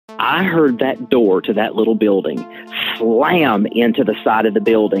I heard that door to that little building slam into the side of the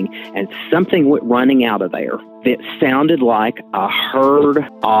building, and something went running out of there that sounded like a herd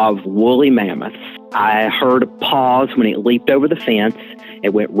of woolly mammoths. I heard a pause when it leaped over the fence.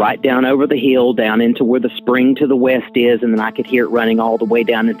 It went right down over the hill, down into where the spring to the west is, and then I could hear it running all the way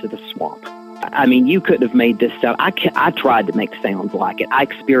down into the swamp. I mean, you couldn't have made this stuff. I tried to make sounds like it. I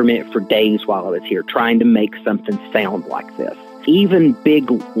experimented for days while I was here trying to make something sound like this. Even big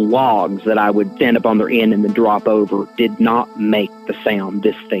logs that I would stand up on their end and then drop over did not make the sound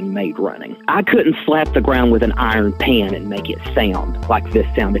this thing made running. I couldn't slap the ground with an iron pan and make it sound like this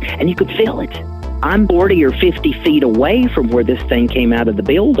sounded. And you could feel it. I'm 40 or 50 feet away from where this thing came out of the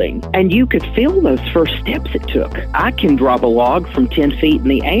building, and you could feel those first steps it took. I can drop a log from 10 feet in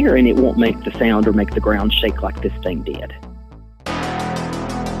the air, and it won't make the sound or make the ground shake like this thing did.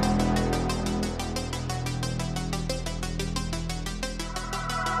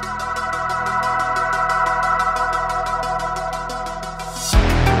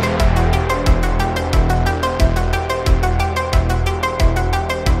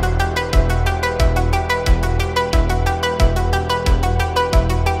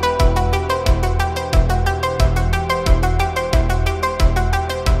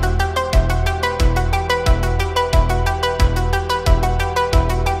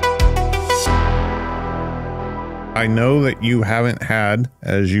 I know that you haven't had,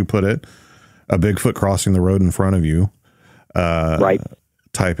 as you put it, a Bigfoot crossing the road in front of you, right?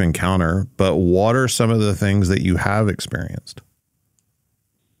 Type encounter, but what are some of the things that you have experienced?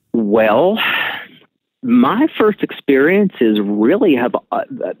 Well, my first experiences really have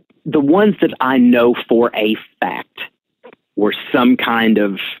the ones that I know for a fact were some kind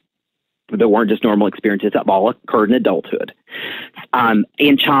of, that weren't just normal experiences, that all occurred in adulthood.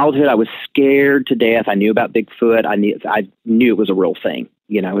 In childhood, I was scared to death. I knew about Bigfoot. I knew it was a real thing,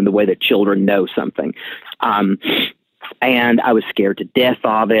 you know, in the way that children know something. And I was scared to death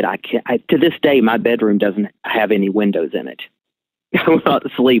of it. To this day, my bedroom doesn't have any windows in it. I will not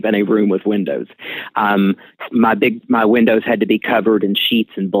sleep in a room with windows. My windows had to be covered in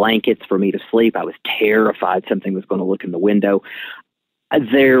sheets and blankets for me to sleep. I was terrified something was going to look in the window.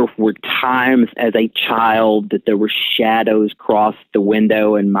 There were times as a child that there were shadows across the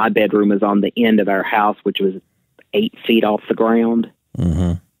window, and my bedroom was on the end of our house, which was 8 feet off the ground.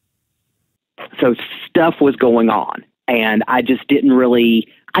 Mm-hmm. So stuff was going on, and I just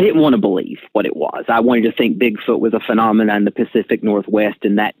I didn't want to believe what it was. I wanted to think Bigfoot was a phenomenon in the Pacific Northwest,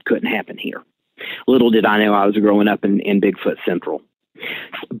 and that couldn't happen here. Little did I know I was growing up in Bigfoot Central.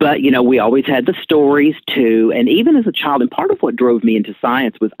 But, you know, we always had the stories, too. And even as a child, and part of what drove me into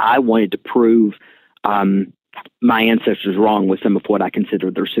science was I wanted to prove my ancestors wrong with some of what I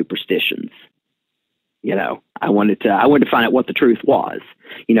considered their superstitions. You know, I wanted to find out what the truth was,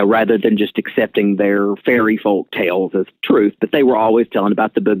 you know, rather than just accepting their fairy folk tales as truth. But they were always telling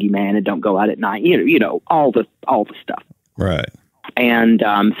about the boogeyman and don't go out at night, you know, all the stuff. Right. And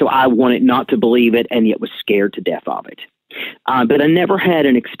so I wanted not to believe it, and yet was scared to death of it. But I never had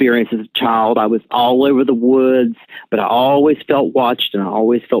an experience as a child. I was all over the woods, but I always felt watched and I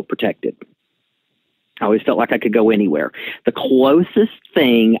always felt protected. I always felt like I could go anywhere. The closest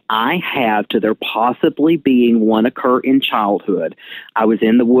thing I have to there possibly being one occur in childhood, I was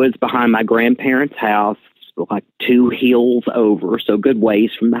in the woods behind my grandparents' house, like 2 hills over, so good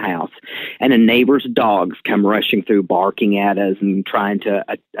ways from the house, and a neighbor's dogs come rushing through, barking at us and trying to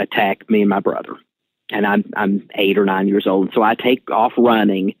attack me and my brother. And I'm 8 or 9 years old. So I take off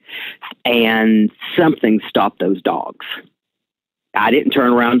running, and something stopped those dogs. I didn't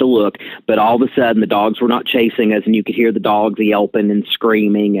turn around to look, but all of a sudden the dogs were not chasing us, and you could hear the dogs yelping and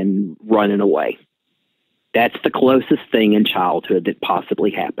screaming and running away. That's the closest thing in childhood that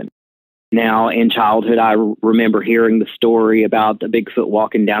possibly happened. Now, in childhood, I remember hearing the story about the Bigfoot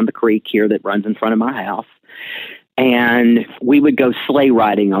walking down the creek here that runs in front of my house. And we would go sleigh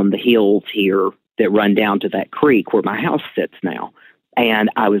riding on the hills here that run down to that creek where my house sits now. And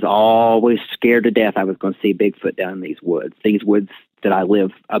I was always scared to death I was going to see Bigfoot down in these woods. These woods that I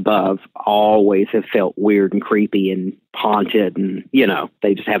live above always have felt weird and creepy and haunted, and, you know,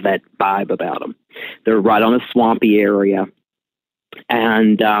 they just have that vibe about them. They're right on a swampy area.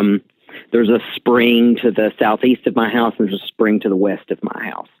 And there's a spring to the southeast of my house, and there's a spring to the west of my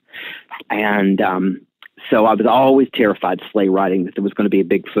house. And so I was always terrified sleigh riding that there was going to be a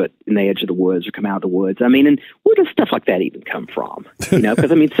Bigfoot in the edge of the woods or come out of the woods. I mean, and where does stuff like that even come from? You know,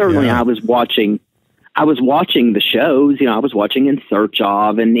 because I mean, certainly yeah. I was watching the shows, you know, I was watching In Search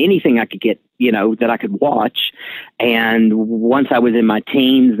Of and anything I could get, you know, that I could watch. And once I was in my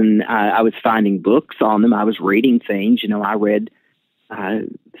teens and I was finding books on them, I was reading things, you know, I read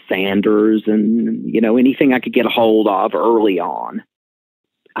sanders and, anything I could get a hold of early on.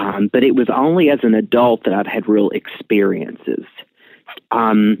 But it was only as an adult that I've had real experiences.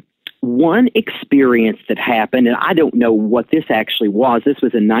 One experience that happened, and I don't know what this actually was. This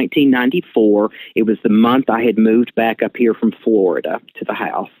was in 1994. It was the month I had moved back up here from Florida to the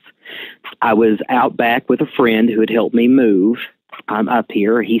house. I was out back with a friend who had helped me move up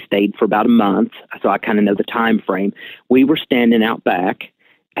here. He stayed for about a month, so I kind of know the time frame. We were standing out back,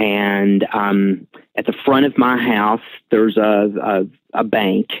 and at the front of my house, there's a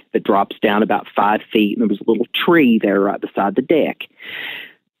bank that drops down about 5 feet, and there was a little tree there right beside the deck.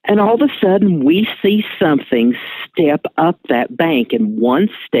 And all of a sudden, we see something step up that bank. In one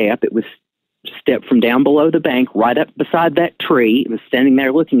step, it was stepped from down below the bank right up beside that tree. It was standing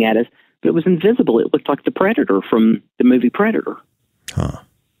there looking at us, but it was invisible. It looked like the Predator from the movie Predator. Huh.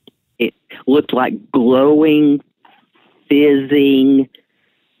 It looked like glowing, fizzing,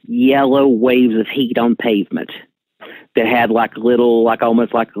 yellow waves of heat on pavement that had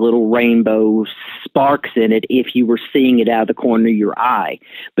almost like little rainbow sparks in it if you were seeing it out of the corner of your eye.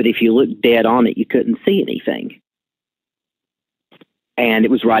 But if you looked dead on it, you couldn't see anything. And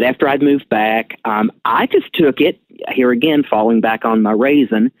it was right after I'd moved back. I just took it, here again, falling back on my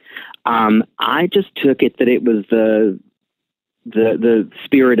raisin, I just took it that it was the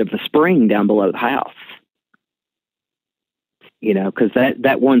spirit of the spring down below the house. Because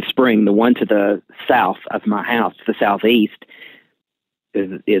that one spring, the one to the south of my house, to the southeast,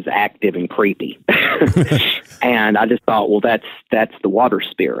 is active and creepy. And I just thought, well, that's the water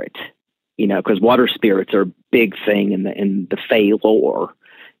spirit, because water spirits are a big thing in the Fey lore.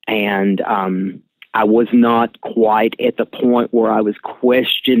 And I was not quite at the point where I was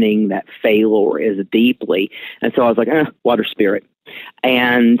questioning that Fey lore as deeply. And so I was like, water spirit.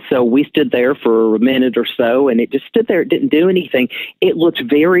 And so we stood there for a minute or so, and it just stood there. It didn't do anything. It looked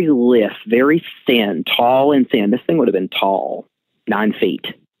very lithe, very thin, tall and thin. This thing would have been tall, 9 feet,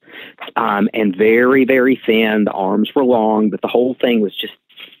 and very, very thin. The arms were long, but the whole thing was just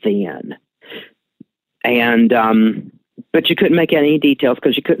thin. And but you couldn't make out any details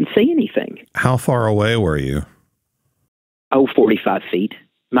because you couldn't see anything. How far away were you? 45 feet.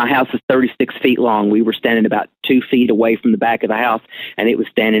 My house is 36 feet long. We were standing about 2 feet away from the back of the house, and it was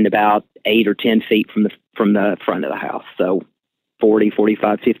standing about 8 or 10 feet from the front of the house. So 40,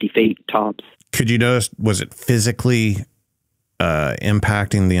 45, 50 feet tops. Could you notice, was it physically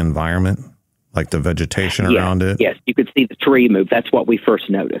impacting the environment, like the vegetation around it? Yes, you could see the tree move. That's what we first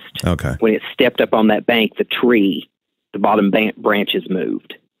noticed. Okay. When it stepped up on that bank, the bottom branches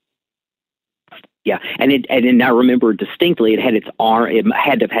moved. Yeah, and I remember distinctly, it had its arm. It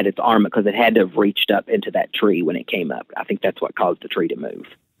had to have had its arm because it had to have reached up into that tree when it came up. I think that's what caused the tree to move.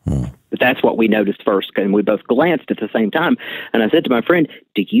 But that's what we noticed first, and we both glanced at the same time. And I said to my friend,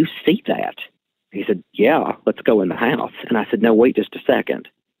 "Do you see that?" He said, "Yeah, let's go in the house." And I said, "No, wait just a second."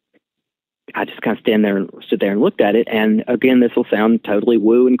 I just kind of stood there and looked at it. And again, this will sound totally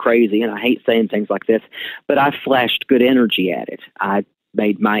woo and crazy, and I hate saying things like this, but I flashed good energy at it. I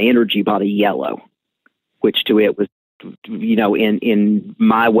made my energy body yellow, which to it was, in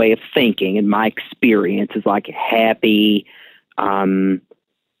my way of thinking and my experience is like happy,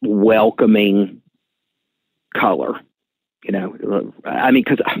 welcoming color.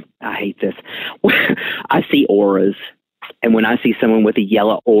 Because I hate this. I see auras, and when I see someone with a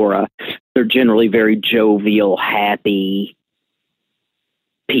yellow aura, they're generally very jovial, happy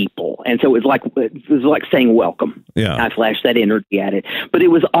people. And so it was like saying welcome. Yeah. I flashed that energy at it. But it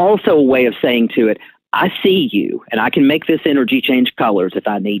was also a way of saying to it, I see you, and I can make this energy change colors if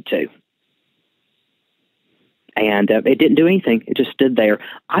I need to. And it didn't do anything. It just stood there.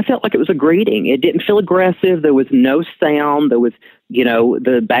 I felt like it was a greeting. It didn't feel aggressive. There was no sound. There was,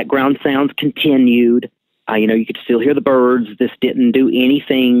 the background sounds continued. You could still hear the birds. This didn't do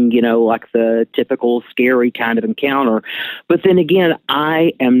anything, like the typical scary kind of encounter. But then again,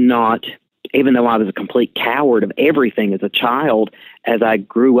 I am not, even though I was a complete coward of everything as a child, as I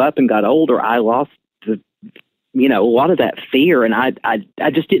grew up and got older, I lost a lot of that fear. And I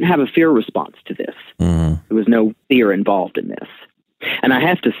just didn't have a fear response to this. Mm-hmm. There was no fear involved in this. And I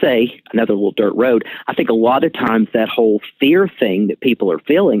have to say, another little dirt road, I think a lot of times that whole fear thing that people are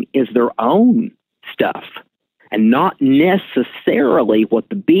feeling is their own stuff and not necessarily what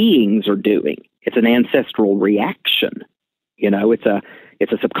the beings are doing. It's an ancestral reaction. It's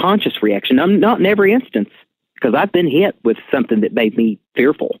a subconscious reaction. Not in every instance, because I've been hit with something that made me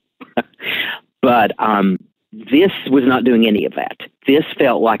fearful. But this was not doing any of that. This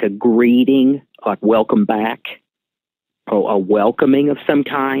felt like a greeting, like welcome back, or a welcoming of some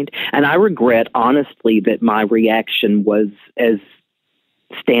kind. And I regret, honestly, that my reaction was as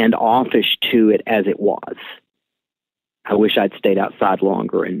standoffish to it as it was. I wish I'd stayed outside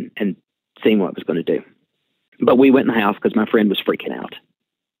longer and seen what it was going to do. But we went in the house because my friend was freaking out.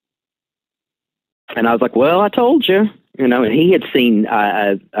 And I was like, well, I told you. And he had seen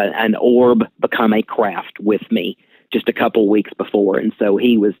an orb become a craft with me just a couple weeks before. And so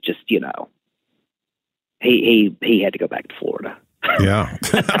he was just, he had to go back to Florida. Yeah.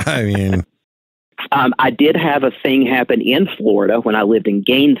 I mean, I did have a thing happen in Florida when I lived in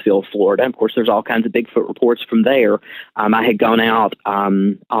Gainesville, Florida. Of course, there's all kinds of Bigfoot reports from there. I had gone out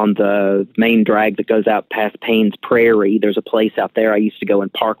on the main drag that goes out past Payne's Prairie. There's a place out there I used to go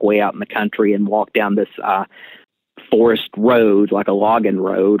and park way out in the country and walk down this forest road, like a logging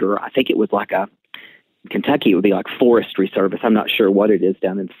road, or I think it was like Kentucky, it would be like Forestry Service. I'm not sure what it is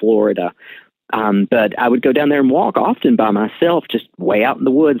down in Florida. But I would go down there and walk often by myself, just way out in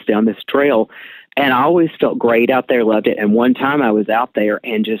the woods down this trail. And I always felt great out there, loved it. And one time I was out there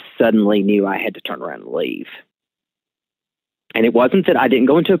and just suddenly knew I had to turn around and leave. And it wasn't that I didn't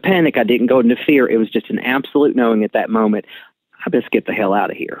go into a panic. I didn't go into fear. It was just an absolute knowing at that moment, I best get the hell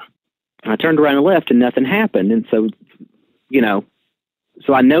out of here. And I turned around and left and nothing happened. And so,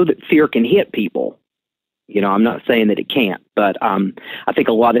 so I know that fear can hit people. I'm not saying that it can't, but I think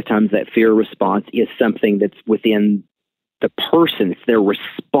a lot of times that fear response is something that's within the person. It's their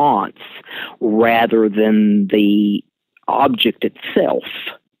response rather than the object itself.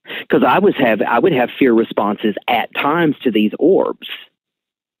 Because I would have fear responses at times to these orbs.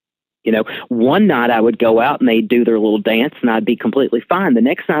 One night I would go out and they'd do their little dance and I'd be completely fine. The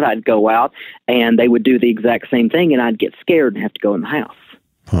next night I'd go out and they would do the exact same thing and I'd get scared and have to go in the house.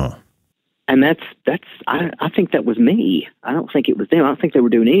 Huh. And I think that was me. I don't think it was them. I don't think they were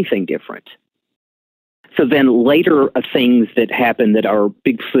doing anything different. So then later things that happen that are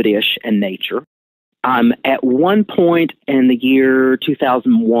Bigfoot-ish in nature. At one point in the year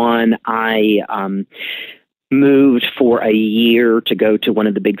 2001, I moved for a year to go to one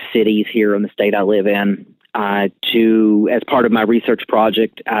of the big cities here in the state I live in. As part of my research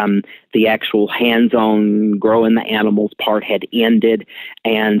project, the actual hands-on growing the animals part had ended.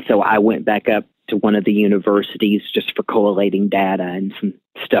 And so I went back up to one of the universities just for collating data and some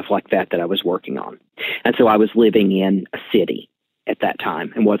stuff like that I was working on. And so I was living in a city at that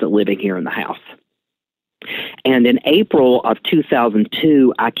time and wasn't living here in the house. And in April of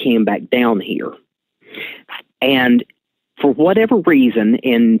 2002, I came back down here. And for whatever reason,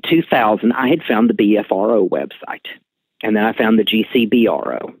 in 2000, I had found the BFRO website. And then I found the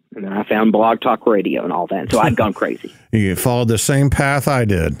GCBRO. And then I found Blog Talk Radio and all that. So I'd gone crazy. You followed the same path I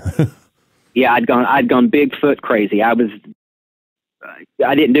did. Yeah, I'd gone Bigfoot crazy. I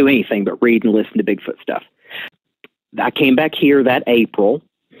didn't do anything but read and listen to Bigfoot stuff. I came back here that April.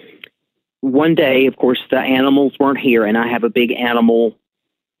 One day, of course, the animals weren't here, and I have a big animal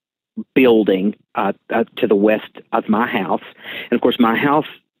building to the west of my house. And of course, my house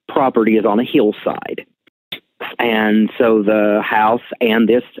property is on a hillside. And so the house and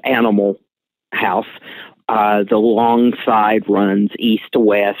this animal house, the long side runs east to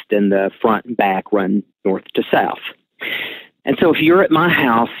west and the front and back run north to south. And so if you're at my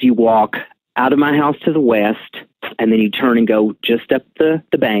house, you walk out of my house to the west, and then you turn and go just up the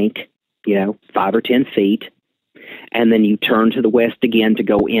bank, 5 or 10 feet. And then you turn to the west again to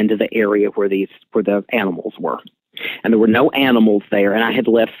go into the area where the animals were. And there were no animals there, and I had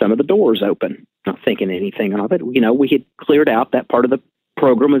left some of the doors open, not thinking anything of it. We had cleared out that part of the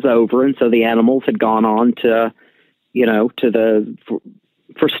program was over, and so the animals had gone on to,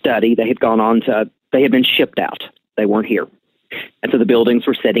 for study. They had been shipped out. They weren't here. And so the buildings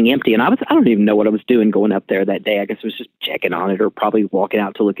were sitting empty. And I don't even know what I was doing going up there that day. I guess I was just checking on it or probably walking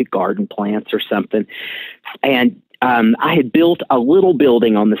out to look at garden plants or something. And I had built a little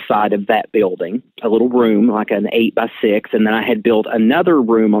building on the side of that building, a little room, like an 8x6. And then I had built another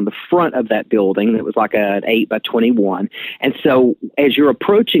room on the front of that building that was like an 8x21. And so as you're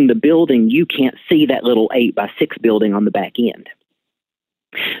approaching the building, you can't see that little 8x6 building on the back end.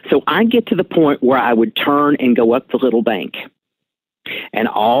 So I get to the point where I would turn and go up the little bank. And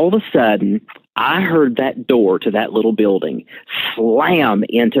all of a sudden, I heard that door to that little building slam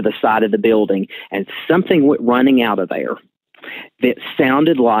into the side of the building, and something went running out of there that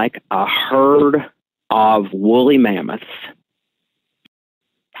sounded like a herd of woolly mammoths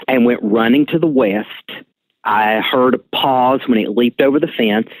and went running to the west. I heard a pause when it leaped over the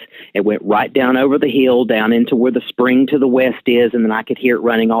fence. It went right down over the hill, down into where the spring to the west is, and then I could hear it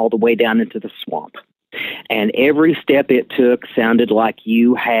running all the way down into the swamp. And every step it took sounded like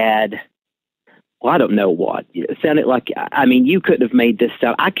you had well, I don't know what. It sounded like, I mean, you couldn't have made this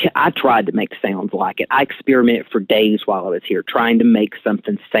sound. I tried to make sounds like it. I experimented for days while I was here trying to make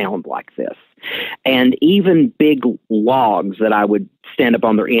something sound like this. And even big logs that I would stand up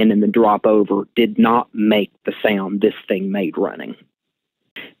on their end and then drop over did not make the sound this thing made running.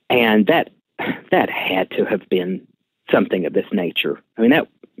 And that had to have been something of this nature. I mean, I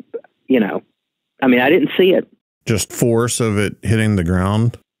didn't see it. Just force of it hitting the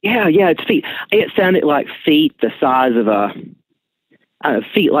ground? Yeah, it's feet. It sounded like feet the size of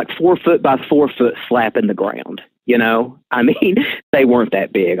feet like 4 foot by 4 foot slapping the ground. I mean, they weren't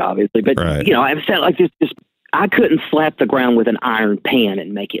that big, obviously, but right. It sounded like just I couldn't slap the ground with an iron pan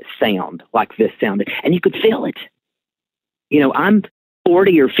and make it sound like this sounded, and you could feel it. I'm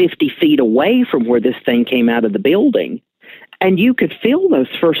 40 or 50 feet away from where this thing came out of the building, and you could feel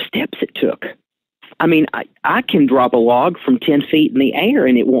those first steps it took. I mean, I can drop a log from 10 feet in the air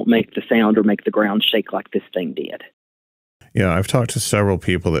and it won't make the sound or make the ground shake like this thing did. Yeah, I've talked to several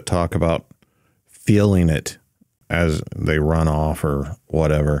people that talk about feeling it as they run off or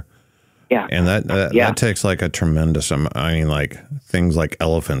whatever. Yeah. And that takes like a tremendous, like things like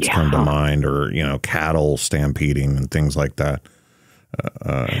elephants come to mind, or, cattle stampeding and things like that.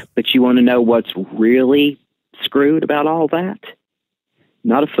 But you want to know what's really screwed about all that?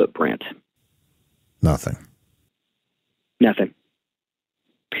 Not a footprint. Nothing.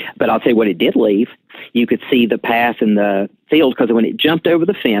 But I'll tell you what it did leave. You could see the path in the field, because when it jumped over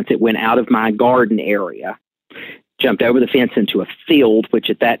the fence, it went out of my garden area, jumped over the fence into a field,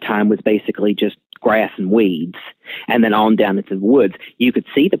 which at that time was basically just grass and weeds, and then on down into the woods. You could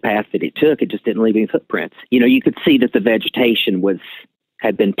see the path that it took. It just didn't leave any footprints. You could see that the vegetation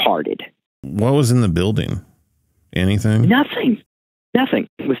had been parted. What was in the building? Anything? Nothing.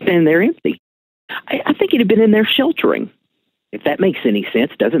 It was standing there empty. I think it had been in there sheltering. If that makes any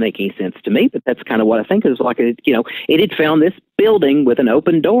sense, doesn't make any sense to me, but that's kind of what I think. It was like, it had found this building with an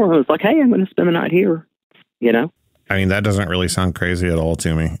open door. And I was like, hey, I'm going to spend the night here, I mean, that doesn't really sound crazy at all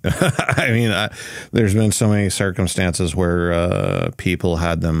to me. I mean, there's been so many circumstances where people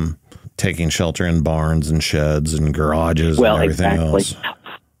had them taking shelter in barns and sheds and garages and everything else.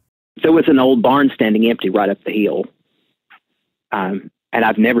 There was an old barn standing empty right up the hill. And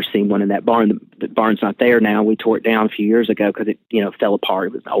I've never seen one in that barn. The barn's not there now. We tore it down a few years ago because it, fell apart.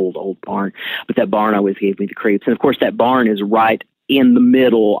 It was an old barn. But that barn always gave me the creeps. And, of course, that barn is right in the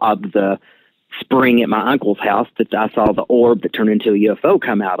middle of the spring at my uncle's house that I saw the orb that turned into a UFO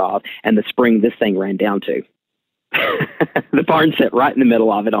come out of, and the spring this thing ran down to. The barn sat right in the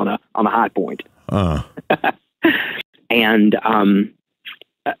middle of it on a high point. And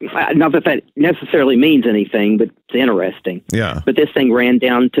not that necessarily means anything, but it's interesting. Yeah. But this thing ran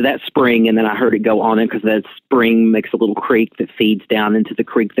down to that spring, and then I heard it go on in, because that spring makes a little creek that feeds down into the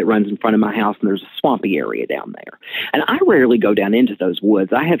creek that runs in front of my house, and there's a swampy area down there. And I rarely go down into those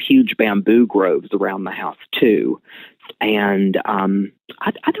woods. I have huge bamboo groves around the house, too. And I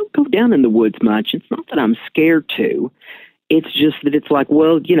don't go down in the woods much. It's not that I'm scared to. It's just that it's like,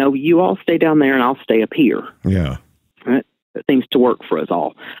 well, you all stay down there, and I'll stay up here. Yeah. Right? It seems to work for us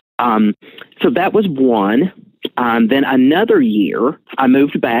all. So that was one. Then another year, I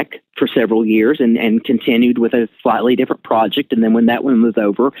moved back for several years and continued with a slightly different project. And then when that one was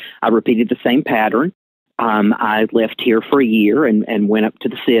over, I repeated the same pattern. I left here for a year and went up to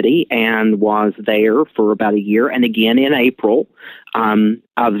the city and was there for about a year. And again, in April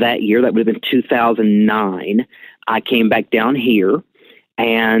of that year, that would have been 2009, I came back down here,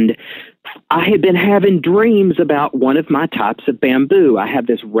 and I had been having dreams about one of my types of bamboo. I have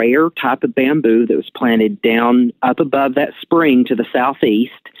this rare type of bamboo that was planted down up above that spring to the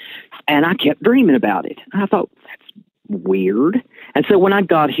southeast, and I kept dreaming about it. I thought, that's weird. And so when I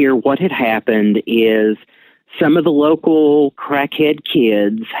got here, what had happened is some of the local crackhead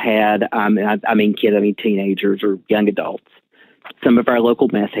kids had, I mean teenagers or young adults, some of our local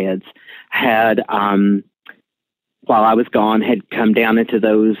meth heads had, while I was gone, had come down into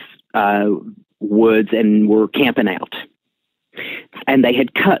those woods and were camping out. And they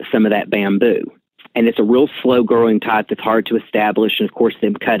had cut some of that bamboo. And it's a real slow growing type that's hard to establish. And of course,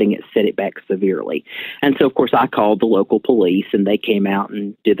 them cutting it set it back severely. And so, of course, I called the local police, and they came out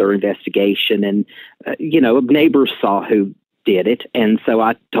and did their investigation. And, neighbors saw who did it. And so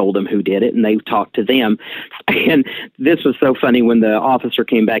I told them who did it, and they talked to them. And this was so funny when the officer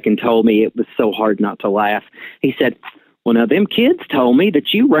came back and told me, it was so hard not to laugh. He said, well, now them kids told me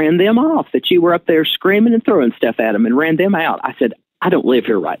that you ran them off, that you were up there screaming and throwing stuff at them and ran them out. I said, I don't live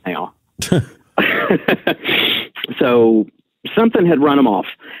here right now. So something had run them off.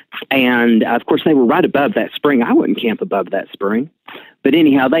 And of course, they were right above that spring. I wouldn't camp above that spring. But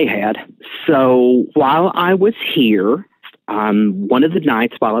anyhow, they had. So while I was here, one of the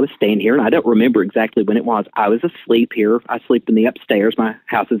nights while I was staying here, and I don't remember exactly when it was, I was asleep here. I sleep in the upstairs. My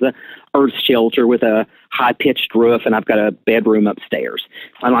house is a earth shelter with a high-pitched roof, and I've got a bedroom upstairs.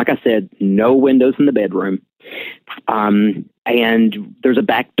 And like I said, no windows in the bedroom. And there's a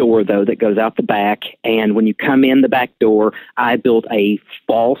back door, though, that goes out the back. And when you come in the back door, I built a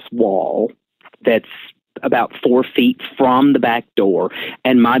false wall that's about 4 feet from the back door,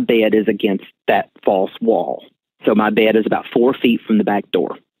 and my bed is against that false wall. So my bed is about 4 feet from the back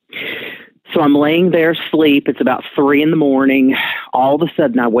door. So I'm laying there asleep. It's about 3 a.m. All of a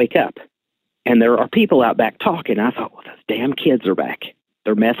sudden, I wake up, and there are people out back talking. I thought, well, those damn kids are back.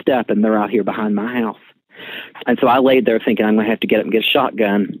 They're messed up, and they're out here behind my house. And so I laid there thinking I'm going to have to get up and get a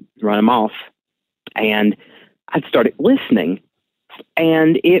shotgun, run them off. And I started listening,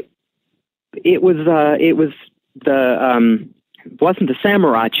 and it wasn't the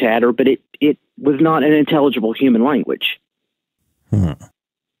samurai chatter, but it was not an intelligible human language.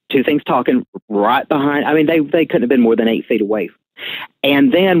 Two things talking right behind. I mean, they couldn't have been more than 8 feet away.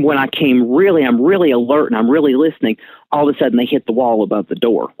 And then when I came I'm really alert and I'm really listening, all of a sudden they hit the wall above the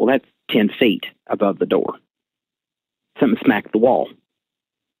door. Well, that's 10 feet above the door. Something smacked the wall.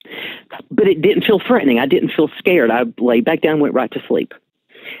 But it didn't feel threatening. I didn't feel scared. I laid back down, went right to sleep.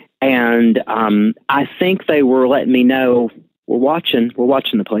 And I think they were letting me know, we're watching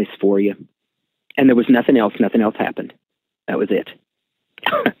the place for you. And there was nothing else. Nothing else happened. That was it.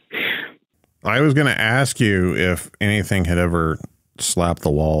 I was going to ask you if anything had ever slapped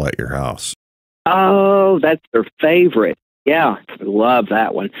the wall at your house. Oh, that's their favorite. Yeah, love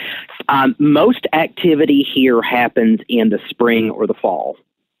that one. Most activity here happens in the spring or the fall.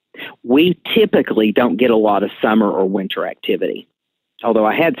 We typically don't get a lot of summer or winter activity, although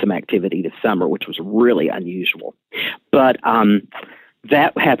I had some activity this summer, which was really unusual. But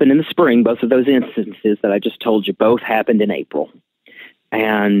that happened in the spring. Both of those instances that I just told you both happened in April.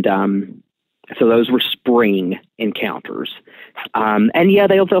 And so those were spring encounters. And yeah,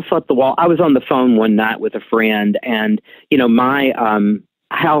 they'll flip the wall. I was on the phone one night with a friend, and, my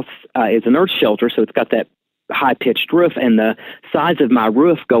house is an earth shelter, so it's got that high-pitched roof, and the sides of my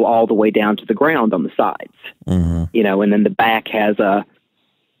roof go all the way down to the ground on the sides. Mm-hmm. And then the back has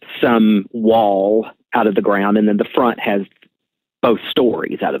some wall out of the ground, and then the front has both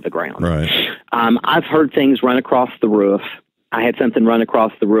stories out of the ground. Right. I've heard things run across the roof. I had something run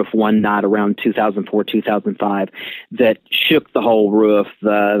across the roof one night around 2004, 2005 that shook the whole roof.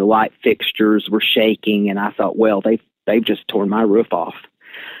 The light fixtures were shaking, and I thought, well, they've just torn my roof off.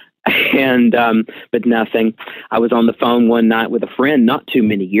 And but nothing. I was on the phone one night with a friend not too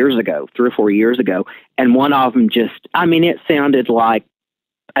many years ago, 3 or 4 years ago, and one of them it sounded like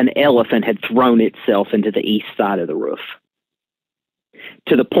an elephant had thrown itself into the east side of the roof,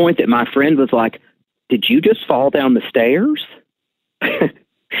 to the point that my friend was like, "Did you just fall down the stairs?"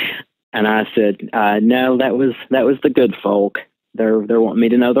 And I said, "No, that was the good folk. They're wanting me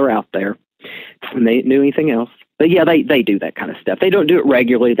to know they're out there." And they didn't do anything else. But yeah, they do that kind of stuff. They don't do it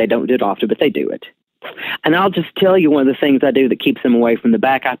regularly. They don't do it often, but they do it. And I'll just tell you one of the things I do that keeps them away from the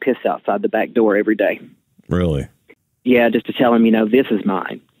back. I piss outside the back door every day. Really? Yeah, just to tell them, this is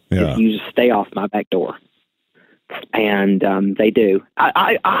mine. Yeah. You just stay off my back door. And they do.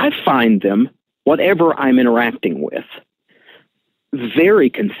 I find them, whatever I'm interacting with, very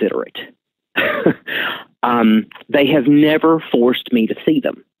considerate. They have never forced me to see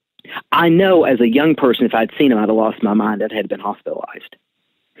them. I know as a young person, if I'd seen them, I'd have lost my mind. I'd had been hospitalized.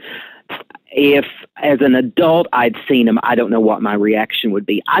 If as an adult I'd seen them, I don't know what my reaction would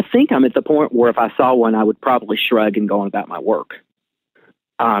be. I think I'm at the point where if I saw one, I would probably shrug and go on about my work.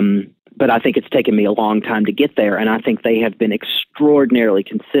 But I think it's taken me a long time to get there, and I think they have been extraordinarily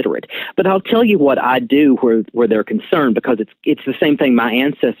considerate. But I'll tell you what I do where they're concerned, because it's the same thing my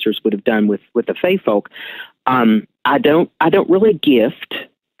ancestors would have done with the Fae folk. I don't really gift.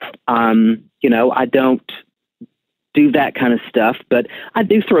 I don't do that kind of stuff, but I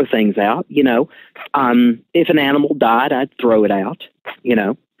do throw things out. If an animal died, I'd throw it out.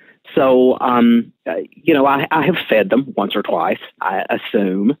 So, I have fed them once or twice, I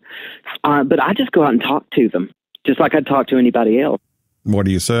assume. But I just go out and talk to them, just like I'd talk to anybody else. What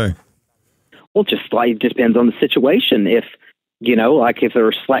do you say? Well, it depends on the situation. If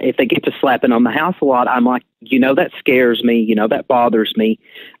they get to slapping on the house a lot, I'm like, that scares me. That bothers me.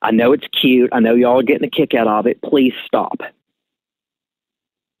 I know it's cute. I know y'all are getting a kick out of it. Please stop.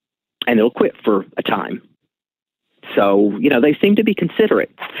 And it'll quit for a time. So, they seem to be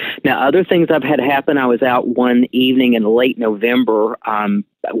considerate. Now, other things I've had happen, I was out one evening in late November,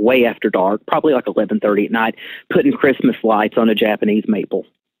 way after dark, probably like 11:30 at night, putting Christmas lights on a Japanese maple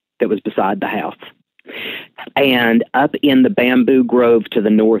that was beside the house. And up in the bamboo grove to the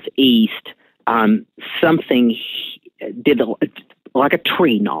northeast, something did like a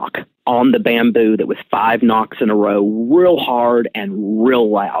tree knock on the bamboo that was 5 knocks in a row, real hard and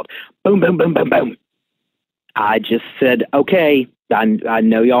real loud. Boom, boom, boom, boom, boom. I just said, okay, I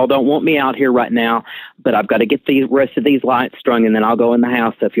know y'all don't want me out here right now, but I've got to get the rest of these lights strung, and then I'll go in the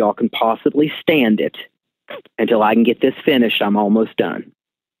house. So if y'all can possibly stand it until I can get this finished, I'm almost done.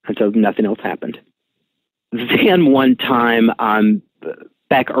 And so nothing else happened. Then one time,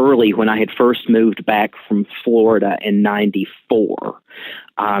 back early when I had first moved back from Florida in 94,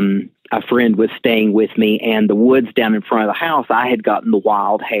 a friend was staying with me, and the woods down in front of the house, I had gotten the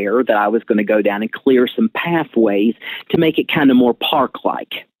wild hair that I was going to go down and clear some pathways to make it kind of more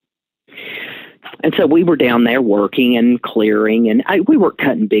park-like. And so we were down there working and clearing, and we weren't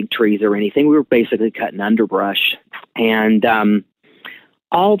cutting big trees or anything. We were basically cutting underbrush. And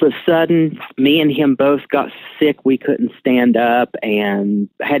all of a sudden, me and him both got sick. We couldn't stand up and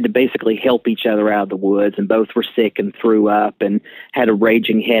had to basically help each other out of the woods, and both were sick and threw up and had a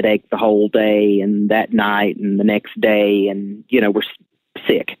raging headache the whole day and that night and the next day, and, we're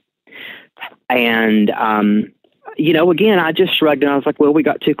sick. And, again, I just shrugged and I was like, well, we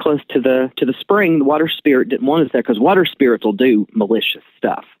got too close to the spring. The water spirit didn't want us there because water spirits will do malicious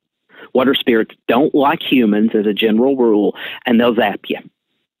stuff. Water spirits don't like humans as a general rule, and they'll zap you.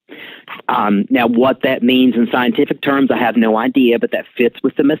 Now, what that means in scientific terms, I have no idea, but that fits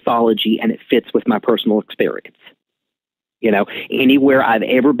with the mythology and it fits with my personal experience. Anywhere I've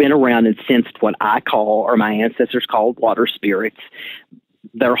ever been around and sensed what I call, or my ancestors called, water spirits,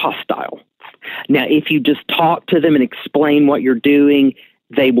 they're hostile. Now, if you just talk to them and explain what you're doing,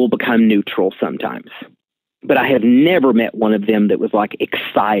 they will become neutral sometimes. But I have never met one of them that was like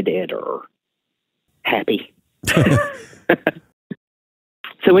excited or happy.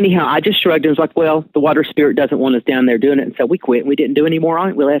 So anyhow, I just shrugged and was like, well, the water spirit doesn't want us down there doing it. And so we quit and we didn't do any more on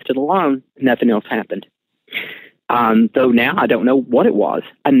it. We left it alone. Nothing else happened. Though now I don't know what it was.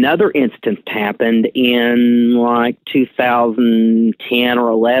 Another instance happened in like 2010 or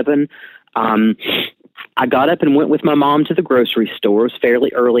 11. I got up and went with my mom to the grocery stores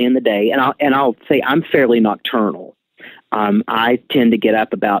fairly early in the day. And I'll say I'm fairly nocturnal. I tend to get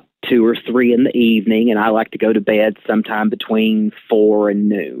up about 2 or 3 in the evening, and I like to go to bed sometime between 4 and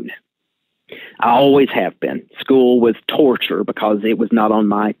noon. I always have been. School was torture because it was not on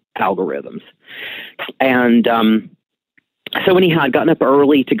my algorithms. And so anyhow, I'd gotten up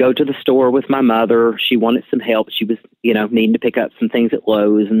early to go to the store with my mother. She wanted some help. She was, needing to pick up some things at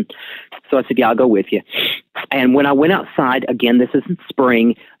Lowe's. And so I said, yeah, I'll go with you. And when I went outside, again, this is in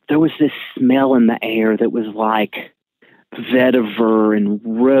spring, there was this smell in the air that was like vetiver and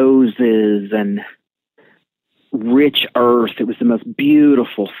roses and rich earth. It was the most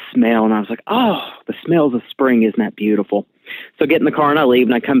beautiful smell. And I was like, oh, the smells of spring, isn't that beautiful? So I get in the car and I leave,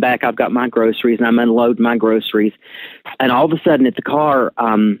 and I come back. I've got my groceries and I'm unloading my groceries. And all of a sudden at the car,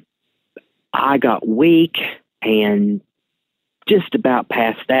 I got weak and just about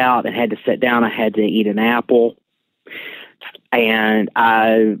passed out and had to sit down. I had to eat an apple. And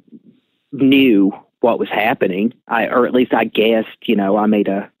I knew what was happening, or at least I guessed, I made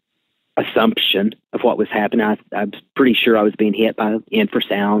a assumption of what was happening. I was pretty sure I was being hit by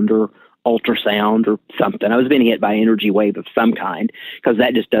infrasound or ultrasound or something. I was being hit by an energy wave of some kind, because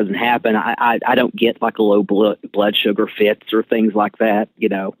that just doesn't happen. I don't get like a low blood sugar fits or things like that,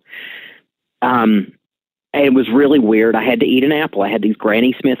 And it was really weird. I had to eat an apple. I had these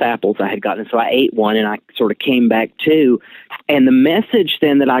Granny Smith apples I had gotten. So I ate one and I sort of came back to. And the message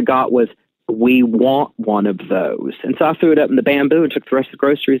then that I got was, we want one of those. And so I threw it up in the bamboo and took the rest of the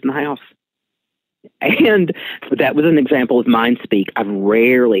groceries in the house. And that was an example of mind speak. I've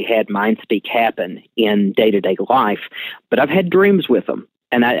rarely had mind speak happen in day-to-day life, but I've had dreams with them.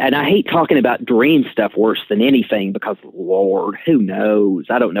 And I hate talking about dream stuff worse than anything because, Lord, who knows?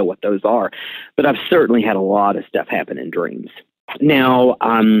 I don't know what those are. But I've certainly had a lot of stuff happen in dreams. Now,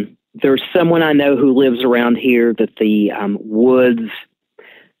 there's someone I know who lives around here that the woods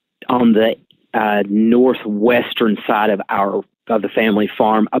on the northwestern side of the family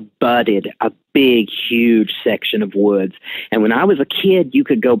farm abutted a big, huge section of woods. And when I was a kid, you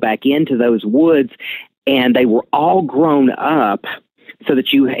could go back into those woods and they were all grown up, so that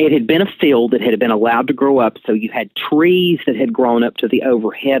it had been a field that had been allowed to grow up. So you had trees that had grown up to the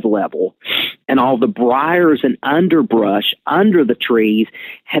overhead level, and all the briars and underbrush under the trees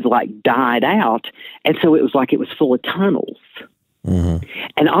had like died out. And so it was like it was full of tunnels. Mm-hmm.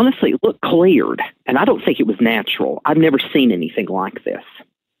 And honestly, it looked cleared. And I don't think it was natural. I've never seen anything like this.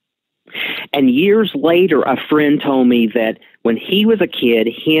 And years later, a friend told me that when he was a kid,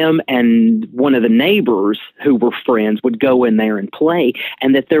 him and one of the neighbors who were friends would go in there and play,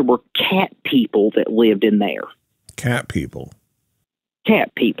 and that there were cat people that lived in there. Cat people?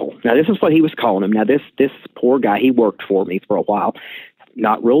 Cat people. Now, this is what he was calling them. Now, this poor guy, he worked for me for a while.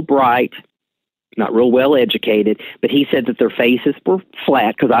 Not real bright, not real well educated, but he said that their faces were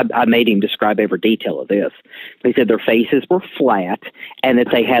flat, because I made him describe every detail of this. He said their faces were flat and that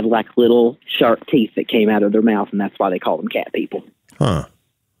they had like little sharp teeth that came out of their mouth, and that's why they called them cat people. Huh.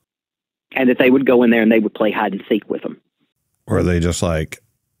 And that they would go in there and they would play hide and seek with them. Were they just like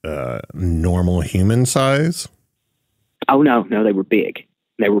normal human size? Oh, no, they were big.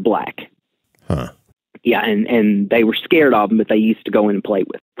 They were black. Huh. Yeah, and they were scared of them, but they used to go in and play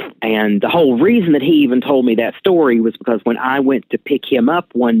with them. And the whole reason that he even told me that story was because when I went to pick him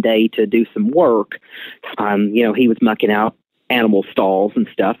up one day to do some work, he was mucking out animal stalls and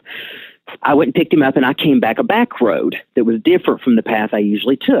stuff. I went and picked him up, and I came back a back road that was different from the path I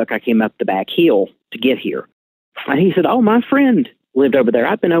usually took. I came up the back hill to get here. And he said, "Oh, my friend lived over there.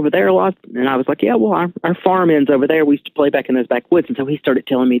 I've been over there a lot." And I was like, "Yeah, well, our farm ends over there. We used to play back in those backwoods." And so he started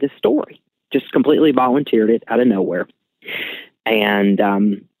telling me this story. Just completely volunteered it out of nowhere. And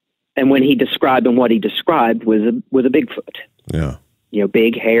when he described, and what he described was a Bigfoot. Yeah.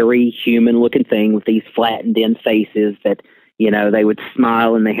 Big, hairy, human-looking thing with these flattened in faces that, they would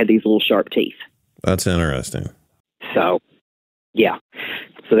smile, and they had these little sharp teeth. That's interesting. So, yeah.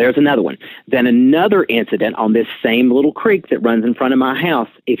 So there's another one. Then another incident on this same little creek that runs in front of my house.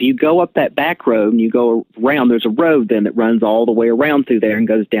 If you go up that back road and you go around, there's a road then that runs all the way around through there and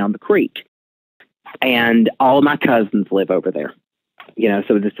goes down the creek. And all of my cousins live over there.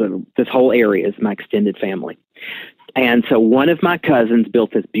 So this whole area is my extended family. And so one of my cousins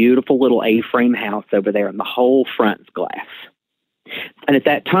built this beautiful little A-frame house over there, and the whole front's glass. And at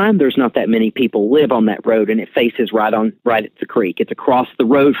that time, there's not that many people live on that road, and it faces right at the creek. It's across the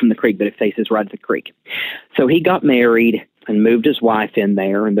road from the creek, but it faces right at the creek. So he got married and moved his wife in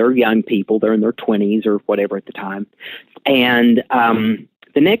there, and they're young people. They're in their 20s or whatever at the time. And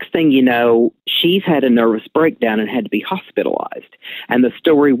the next thing you know, she's had a nervous breakdown and had to be hospitalized. And the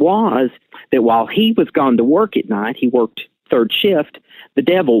story was that while he was gone to work at night, he worked third shift, the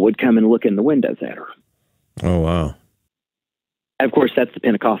devil would come and look in the windows at her. Oh, wow. Of course, that's the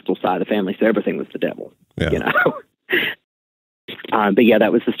Pentecostal side of the family, so everything was the devil. Yeah. But yeah,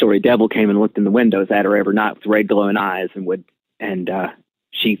 that was the story. Devil came and looked in the windows at her every night with red glowing eyes, and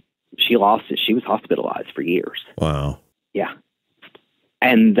she lost it. She was hospitalized for years. Wow. Yeah.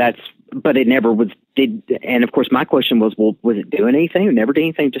 And but it never did. And of course, my question was, well, was it doing anything? It never did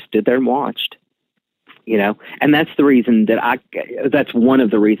anything. Just stood there and watched. And that's the reason that's one of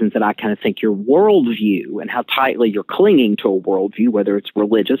the reasons that I kind of think your worldview and how tightly you're clinging to a worldview, whether it's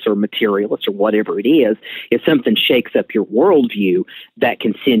religious or materialist or whatever it is, if something shakes up your worldview, that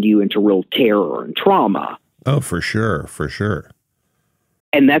can send you into real terror and trauma. Oh, for sure. For sure.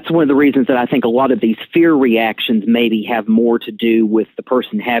 And that's one of the reasons that I think a lot of these fear reactions maybe have more to do with the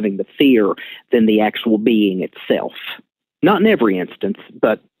person having the fear than the actual being itself. Not in every instance,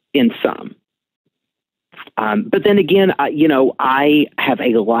 but in some. But then again, I have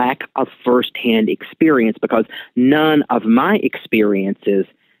a lack of firsthand experience because none of my experiences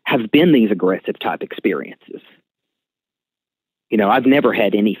have been these aggressive type experiences. I've never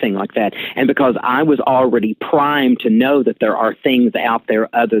had anything like that. And because I was already primed to know that there are things out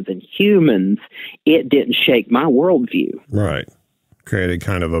there other than humans, it didn't shake my worldview. Right. Created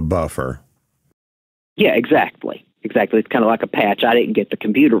kind of a buffer. Yeah, exactly. Exactly. It's kind of like a patch. I didn't get the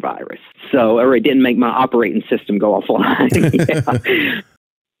computer virus. Or it didn't make my operating system go offline. Yeah.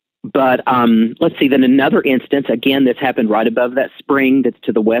 But let's see, then another instance, again, this happened right above that spring that's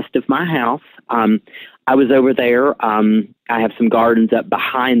to the west of my house. I was over there. I have some gardens up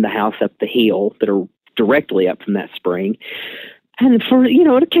behind the house up the hill that are directly up from that spring. And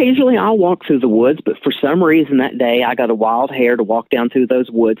occasionally I'll walk through the woods, but for some reason that day I got a wild hair to walk down through those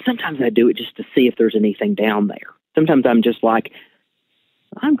woods. Sometimes I do it just to see if there's anything down there. Sometimes I'm just like,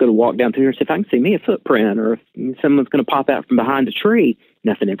 I'm going to walk down through here and see if I can see me a footprint or if someone's going to pop out from behind a tree.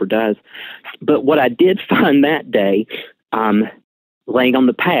 Nothing ever does. But what I did find that day, laying on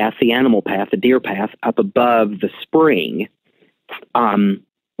the path, the animal path, the deer path, up above the spring,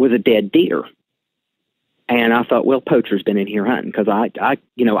 was a dead deer. And I thought, well, poacher's been in here hunting because I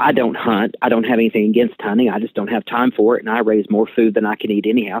don't hunt. I don't have anything against hunting. I just don't have time for it. And I raise more food than I can eat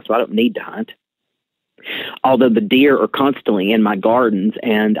anyhow, so I don't need to hunt. Although the deer are constantly in my gardens,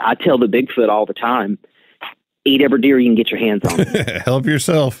 and I tell the Bigfoot all the time, eat every deer you can get your hands on. Help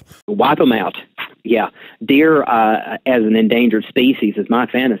yourself. Wipe them out. Yeah. Deer as an endangered species is my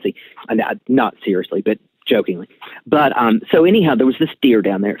fantasy. Not seriously, but jokingly. But so anyhow, there was this deer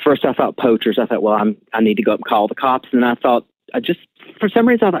down there. At first I thought poachers. I thought, well, I need to go up and call the cops. And I thought, for some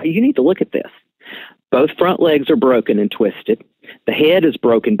reason, I thought, you need to look at this. Both front legs are broken and twisted. The head is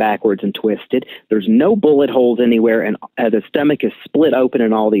broken backwards and twisted. There's no bullet holes anywhere, and the stomach is split open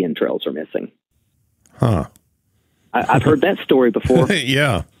and all the entrails are missing. Huh. I've heard that story before.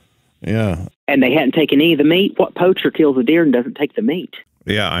 Yeah. And they hadn't taken any of the meat. What poacher kills a deer and doesn't take the meat?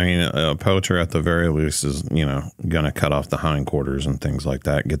 Yeah, I mean, a poacher at the very least is, going to cut off the hindquarters and things like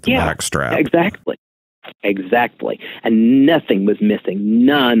that, get the back strap. Exactly. And nothing was missing.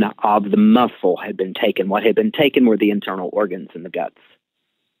 None of the muscle had been taken. What had been taken were the internal organs and the guts.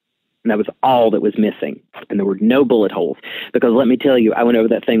 And that was all that was missing. And there were no bullet holes. Because let me tell you, I went over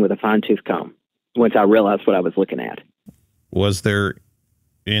that thing with a fine-tooth comb once I realized what I was looking at. Was there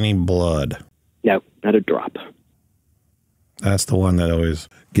any blood? No, not a drop. That's the one that always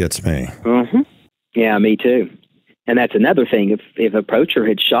gets me. Mm-hmm. Yeah, me too. And that's another thing. If a poacher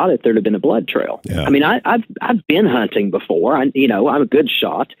had shot it, there'd have been a blood trail. Yeah. I mean, I've been hunting before. I'm a good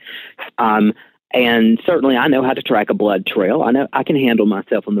shot, and certainly I know how to track a blood trail. I know I can handle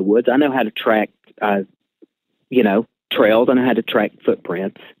myself in the woods. I know how to track, trails. I know how to track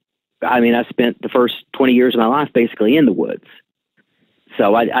footprints. I mean, I spent the first 20 years of my life basically in the woods.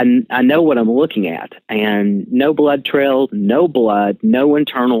 So I know what I'm looking at, and no blood trails, no blood, no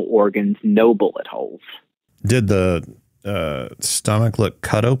internal organs, no bullet holes. Did the stomach look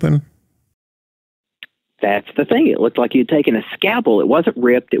cut open? That's the thing. It looked like you'd taken a scalpel. It wasn't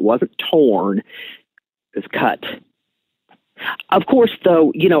ripped. It wasn't torn. It was cut. Of course,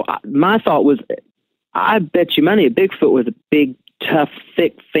 though, my thought was, I bet you money a Bigfoot with a big, tough,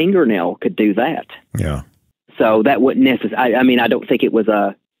 thick fingernail could do that. Yeah. So that wouldn't necessarily, I don't think it was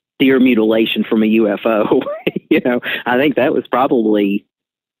a deer mutilation from a UFO. I think that was probably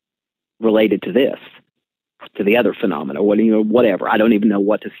related to this, to the other phenomena, whatever. I don't even know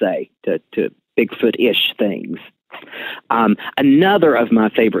what to say to Bigfoot-ish things. Another of my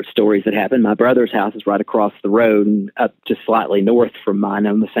favorite stories that happened, my brother's house is right across the road and up just slightly north from mine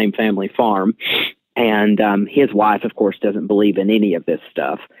on the same family farm. And his wife, of course, doesn't believe in any of this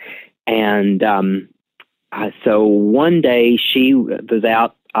stuff. And so one day she was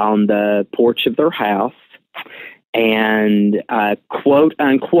out on the porch of their house and, quote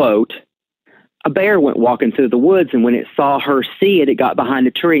unquote, a bear went walking through the woods, and when it saw her see it, it got behind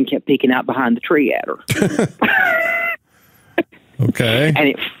a tree and kept peeking out behind the tree at her. Okay. And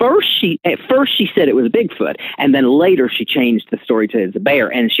at first she said it was a Bigfoot, and then later she changed the story to it's a bear,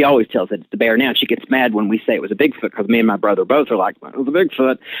 and she always tells it it's the bear now. She gets mad when we say it was a Bigfoot because me and my brother both are like, well, it was a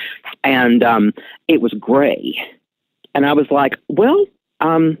Bigfoot, and it was gray. And I was like, well,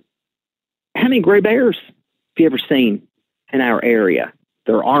 how many gray bears have you ever seen in our area?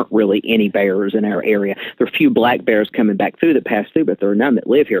 There aren't really any bears in our area. There are a few black bears coming back through that pass through, but there are none that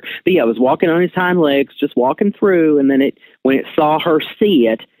live here. But yeah, I was walking on his hind legs, just walking through, and then when it saw her see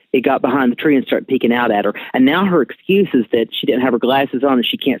it, it got behind the tree and started peeking out at her. And now her excuse is that she didn't have her glasses on and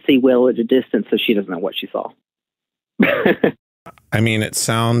she can't see well at a distance, so she doesn't know what she saw. I mean, it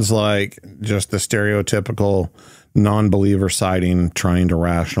sounds like just the stereotypical non-believer sighting trying to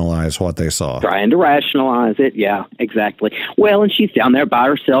rationalize what they saw. Trying to rationalize it, yeah, exactly. Well, and she's down there by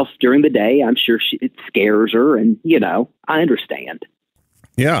herself during the day. I'm sure it scares her, and, I understand.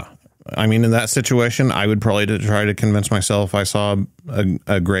 Yeah. I mean, in that situation, I would probably try to convince myself I saw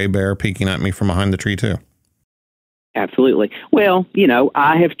a gray bear peeking at me from behind the tree, too. Absolutely. Well,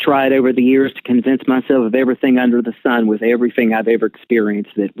 I have tried over the years to convince myself of everything under the sun with everything I've ever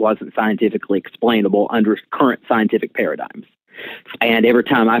experienced that wasn't scientifically explainable under current scientific paradigms. And every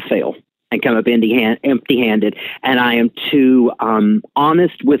time I fail and come up empty-handed, and I am too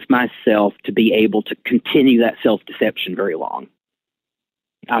honest with myself to be able to continue that self-deception very long.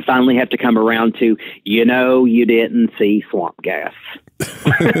 I finally have to come around to, you didn't see swamp gas.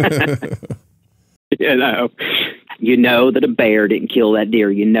 You know that a bear didn't kill that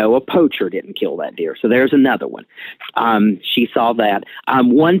deer. A poacher didn't kill that deer. So there's another one. She saw that.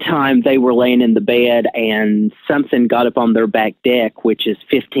 One time they were laying in the bed and something got up on their back deck, which is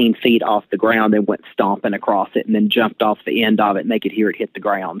 15 feet off the ground, and went stomping across it and then jumped off the end of it, and they could hear it hit the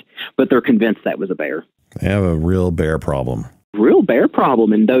ground. But they're convinced that was a bear. They have a real bear problem. Real bear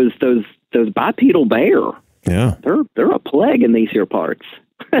problem, and those bipedal bear. Yeah. They're a plague in these here parts.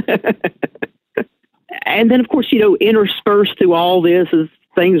 And then, of course, interspersed through all this is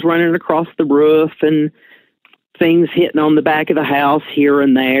things running across the roof and things hitting on the back of the house here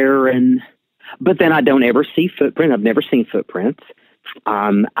and there. But then I don't ever see footprints. I've never seen footprints.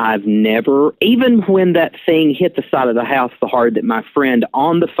 I've never, even when that thing hit the side of the house so hard that my friend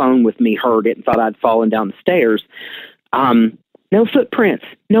on the phone with me heard it and thought I'd fallen down the stairs. No footprints,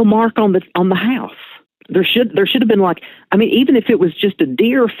 no mark on the house. There should have been even if it was just a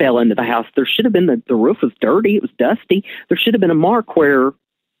deer fell into the house, there should have been the roof was dirty. It was dusty. There should have been a mark where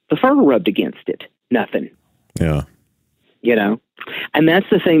the fur rubbed against it. Nothing. Yeah. And that's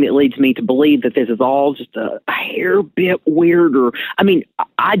the thing that leads me to believe that this is all just a hair bit weirder. I mean,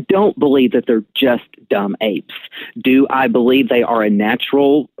 I don't believe that they're just dumb apes. Do I believe they are a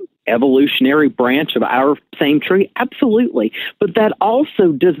natural evolutionary branch of our same tree? Absolutely. But that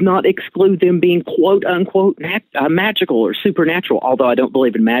also does not exclude them being quote unquote magical or supernatural, although I don't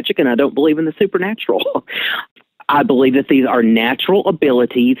believe in magic and I don't believe in the supernatural. I believe that these are natural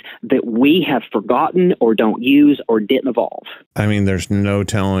abilities that we have forgotten or don't use or didn't evolve. I mean, there's no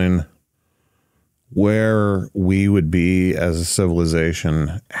telling where we would be as a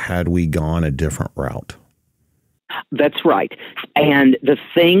civilization had we gone a different route. That's right. And the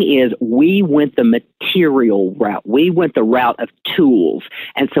thing is, we went the material route. We went the route of tools.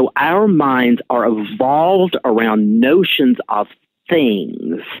 And so our minds are evolved around notions of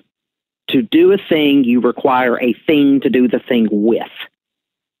things. To do a thing, you require a thing to do the thing with.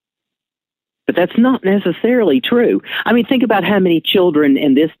 But that's not necessarily true. I mean, think about how many children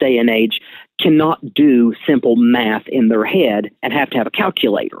in this day and age cannot do simple math in their head and have to have a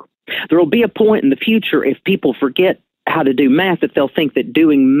calculator. There will be a point in the future if people forget how to do math that they'll think that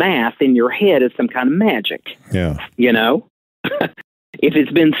doing math in your head is some kind of magic. Yeah. If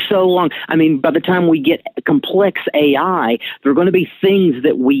it's been so long, I mean, by the time we get complex AI, there are going to be things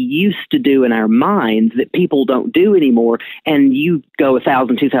that we used to do in our minds that people don't do anymore. And you go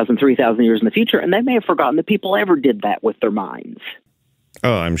 1,000, 2,000, 3,000 years in the future, and they may have forgotten that people ever did that with their minds.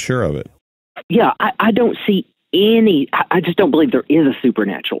 Oh, I'm sure of it. Yeah, I don't see I just don't believe there is a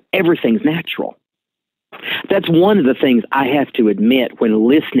supernatural. Everything's natural. That's one of the things I have to admit when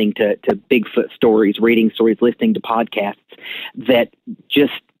listening to Bigfoot stories, reading stories, listening to podcasts, that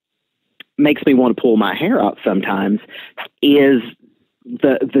just makes me want to pull my hair out sometimes, is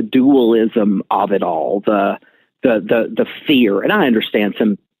the dualism of it all, the fear. And I understand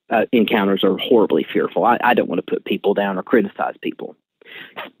some encounters are horribly fearful. I don't want to put people down or criticize people,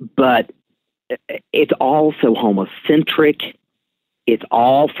 but it's all so homocentric. It's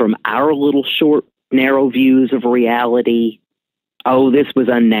all from our little short, narrow views of reality. Oh, this was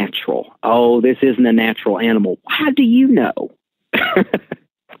unnatural. Oh, this isn't a natural animal. How do you know?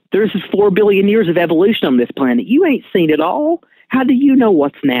 There's 4 billion years of evolution on this planet. You ain't seen it all. How do you know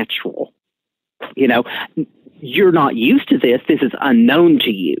what's natural? You're not used to this. This is unknown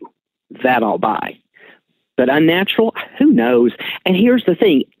to you. That I'll buy. But unnatural, who knows? And here's the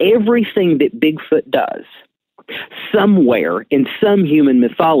thing. Everything that Bigfoot does, somewhere in some human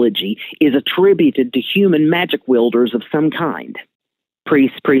mythology, is attributed to human magic wielders of some kind.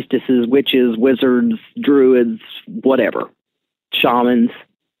 Priests, priestesses, witches, wizards, druids, whatever. Shamans.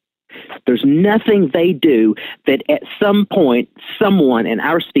 There's nothing they do that at some point someone in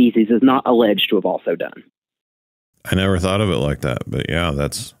our species is not alleged to have also done. I never thought of it like that, but yeah,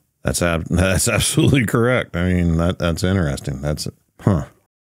 that's absolutely correct. I mean, that's interesting.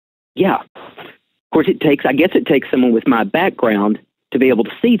 Yeah. Of course, I guess it takes someone with my background to be able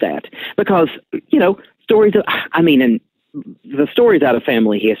to see that, because, stories, and the stories out of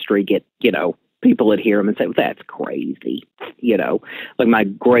family history get, people that hear them and say, well, that's crazy. Like my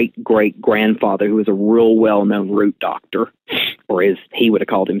great-great-grandfather, who was a real well-known root doctor, or as he would have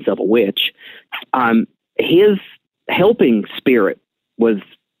called himself, a witch, his helping spirit was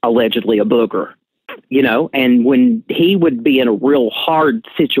allegedly a booger. And when he would be in a real hard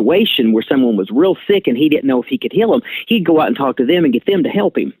situation where someone was real sick and he didn't know if he could heal them, he'd go out and talk to them and get them to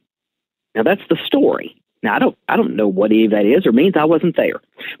help him. Now, that's the story. Now, I don't know what any of that is or means. I wasn't there.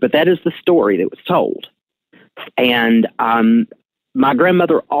 But that is the story that was told. And my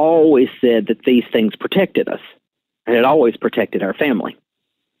grandmother always said that these things protected us, and it always protected our family.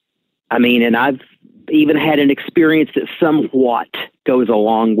 And I've even had an experience that somewhat goes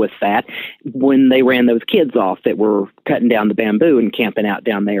along with that when they ran those kids off that were cutting down the bamboo and camping out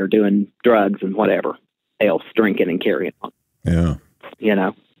down there doing drugs and whatever else, drinking and carrying on. Yeah.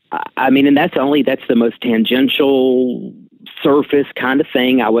 And that's the most tangential surface kind of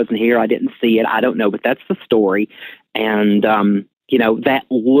thing. I wasn't here. I didn't see it. I don't know, but that's the story. And, That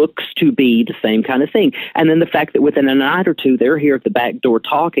looks to be the same kind of thing. And then the fact that within a night or two, they're here at the back door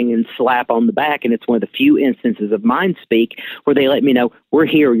talking and slap on the back. And it's one of the few instances of mind speak where they let me know, we're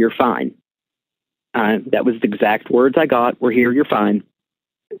here, you're fine. That was the exact words I got. We're here, you're fine.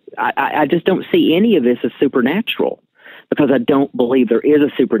 I just don't see any of this as supernatural because I don't believe there is a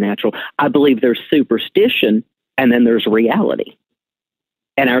supernatural. I believe there's superstition and then there's reality.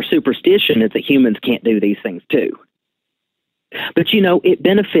 And our superstition is that humans can't do these things too. But, it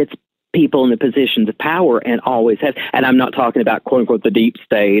benefits people in the positions of power and always has. And I'm not talking about, quote unquote, the deep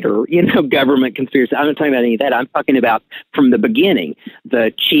state or, government conspiracy. I'm not talking about any of that. I'm talking about from the beginning,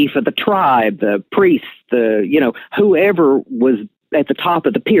 the chief of the tribe, the priests, whoever was at the top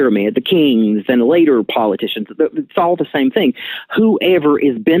of the pyramid, the kings and later politicians. It's all the same thing. Whoever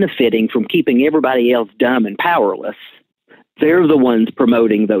is benefiting from keeping everybody else dumb and powerless, they're the ones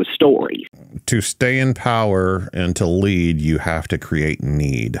promoting those stories. To stay in power and to lead, you have to create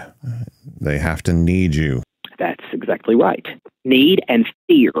need. They have to need you. That's exactly right. Need and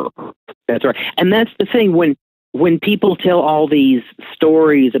fear. That's right. And that's the thing. When people tell all these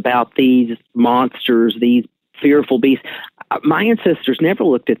stories about these monsters, these fearful beasts, my ancestors never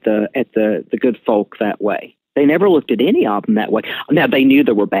looked at the good folk that way. They never looked at any of them that way. Now, they knew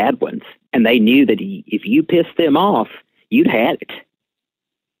there were bad ones, and they knew that if you pissed them off, you'd had it.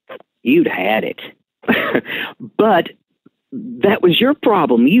 You'd had it. But that was your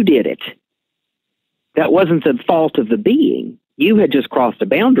problem. You did it. That wasn't the fault of the being. You had just crossed a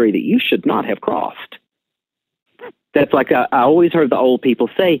boundary that you should not have crossed. That's like I always heard the old people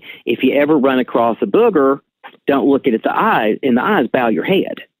say, if you ever run across a booger, don't look at it in the eyes, bow your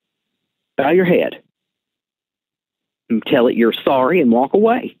head. Bow your head. And tell it you're sorry and walk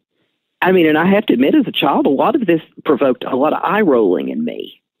away. I mean, and I have to admit, as a child, a lot of this provoked a lot of eye rolling in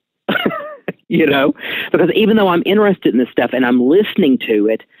me, because even though I'm interested in this stuff and I'm listening to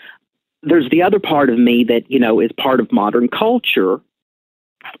it, there's the other part of me that, is part of modern culture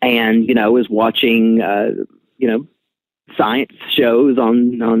and, is watching, science shows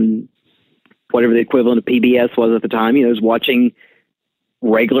on whatever the equivalent of PBS was at the time, is watching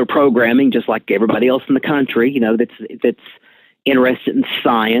regular programming just like everybody else in the country, that's interested in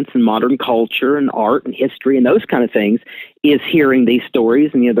science and modern culture and art and history and those kind of things, is hearing these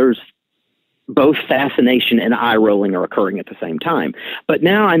stories. And, there's both fascination and eye rolling are occurring at the same time. But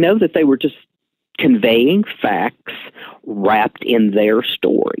now I know that they were just conveying facts wrapped in their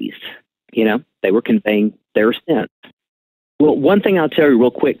stories. They were conveying their sense. Well, one thing I'll tell you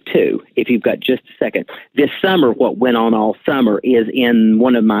real quick, too, if you've got just a second. This summer, what went on all summer is in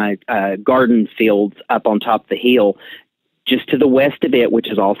one of my garden fields up on top of the hill, just to the west of it,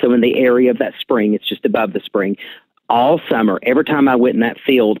 which is also in the area of that spring. It's just above the spring. All summer, every time I went in that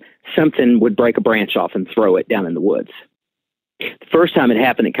field, something would break a branch off and throw it down in the woods. The first time it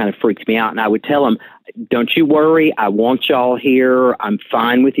happened, it kind of freaked me out. And I would tell them, don't you worry. I want y'all here. I'm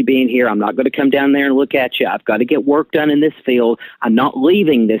fine with you being here. I'm not going to come down there and look at you. I've got to get work done in this field. I'm not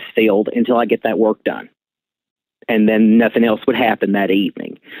leaving this field until I get that work done. And then nothing else would happen that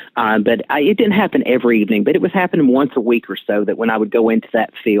evening. But it didn't happen every evening, but it was happening once a week or so that when I would go into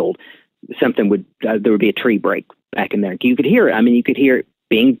that field, there would be a tree break back in there. You could hear it. I mean, you could hear it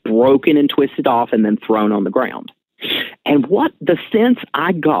being broken and twisted off and then thrown on the ground. And what the sense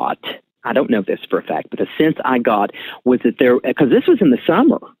I got, I don't know this for a fact, but the sense I got was that because this was in the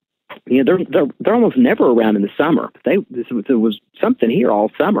summer. They're almost never around in the summer. There was something here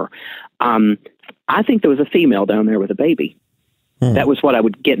all summer. I think there was a female down there with a baby. That was what I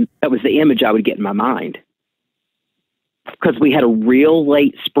would get. That was the image I would get in my mind. Because we had a real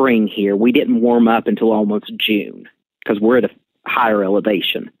late spring here. We didn't warm up until almost June because we're at a higher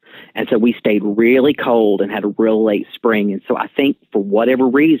elevation. And so we stayed really cold and had a real late spring. And so I think for whatever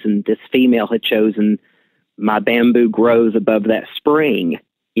reason, this female had chosen my bamboo grows above that spring.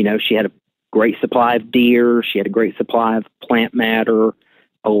 She had a great supply of deer. She had a great supply of plant matter,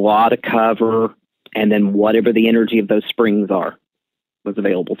 a lot of cover, and then whatever the energy of those springs are was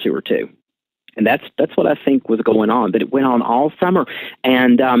available to her too. And that's what I think was going on. But it went on all summer.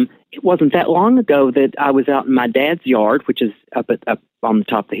 And it wasn't that long ago that I was out in my dad's yard, which is up on the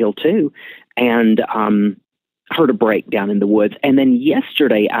top of the hill too, and heard a break down in the woods. And then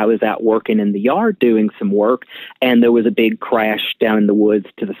yesterday I was out working in the yard doing some work, and there was a big crash down in the woods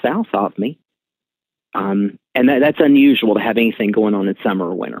to the south of me. And that's unusual to have anything going on in summer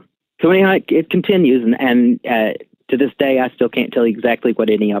or winter. So anyhow, it continues. And To this day, I still can't tell you exactly what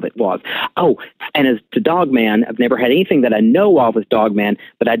any of it was. Oh, and as to Dogman, I've never had anything that I know of with Dogman,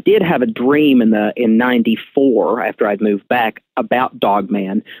 but I did have a dream in '94 after I'd moved back about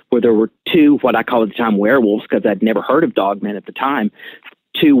Dogman, where there were two, what I call at the time werewolves, because I'd never heard of Dogman at the time,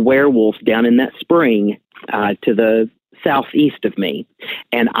 two werewolves down in that spring to the southeast of me,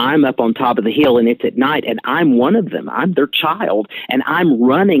 and I'm up on top of the hill, and it's at night, and I'm one of them. I'm their child, and I'm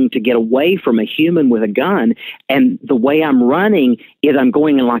running to get away from a human with a gun, and the way I'm running is I'm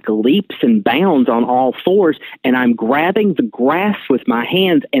going in like leaps and bounds on all fours, and I'm grabbing the grass with my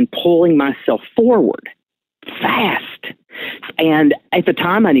hands and pulling myself forward fast. And at the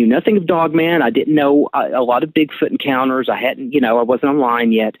time, I knew nothing of Dogman. I didn't know a lot of Bigfoot encounters. I hadn't, I wasn't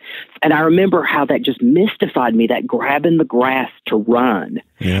online yet. And I remember how that just mystified me, that grabbing the grass to run.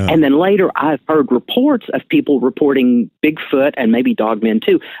 Yeah. And then later, I've heard reports of people reporting Bigfoot and maybe Dogmen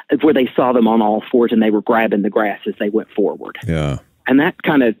too, where they saw them on all fours and they were grabbing the grass as they went forward. Yeah. And that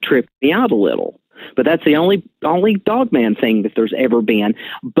kind of tripped me out a little. But that's the only Dogman thing that there's ever been.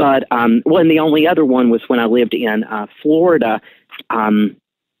 But, and the only other one was when I lived in Florida. I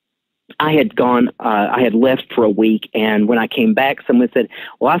had left for a week, and when I came back, someone said,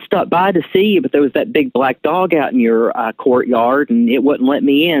 well, I stopped by to see you, but there was that big black dog out in your courtyard, and it wouldn't let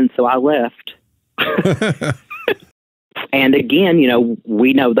me in, so I left. And again,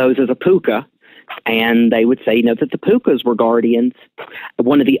 we know those as a puka. And they would say, that the pukas were guardians.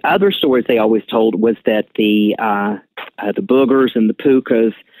 One of the other stories they always told was that the boogers and the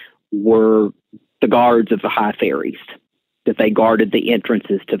pukas were the guards of the high fairies, that they guarded the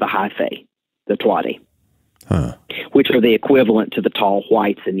entrances to the high fae, the Twati, which are the equivalent to the tall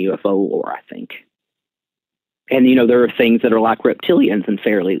whites in UFO lore, I think. And, there are things that are like reptilians in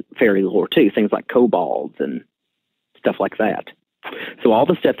fairy lore, too, things like kobolds and stuff like that. So all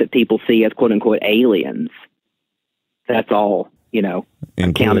the stuff that people see as quote unquote aliens, that's all,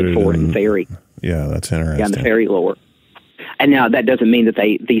 accounted for in fairy. Yeah, that's interesting. Yeah, in the fairy lore. And now that doesn't mean that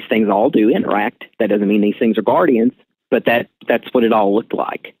these things all do interact. That doesn't mean these things are guardians, but that's what it all looked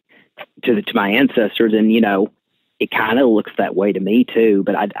like to my ancestors. And, it kind of looks that way to me too,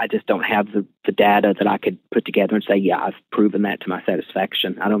 but I just don't have the data that I could put together and say, yeah, I've proven that to my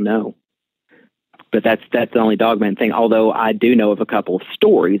satisfaction. I don't know. But that's the only Dogman thing. Although I do know of a couple of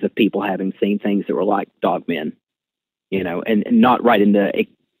stories of people having seen things that were like Dogmen, and not right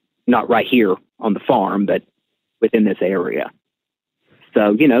here on the farm, but within this area.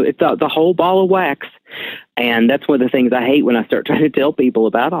 So, it's the whole ball of wax. And that's one of the things I hate when I start trying to tell people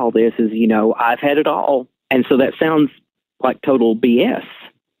about all this is, I've had it all. And so that sounds like total BS.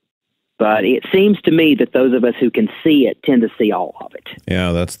 But it seems to me that those of us who can see it tend to see all of it.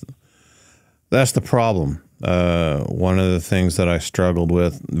 Yeah, that's the problem. One of the things that I struggled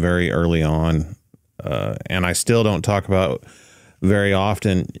with very early on, and I still don't talk about very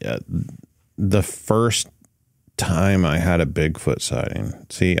often, the first time I had a Bigfoot sighting.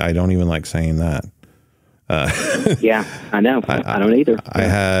 See, I don't even like saying that. Yeah, I know. I don't either. I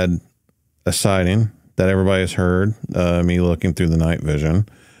had a sighting that everybody's heard, me looking through the night vision.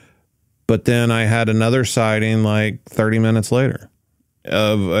 But then I had another sighting like 30 minutes later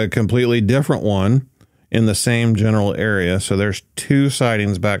of a completely different one in the same general area. So there's two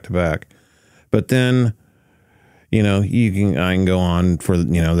sightings back to back. But then, I can go on for,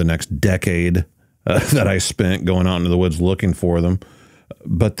 the next decade that I spent going out into the woods looking for them.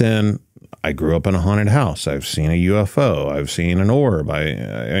 But then I grew up in a haunted house. I've seen a UFO. I've seen an orb.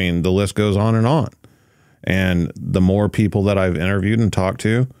 I mean, the list goes on. And the more people that I've interviewed and talked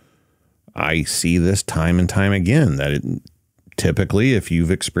to, I see this time and time again, that typically, if you've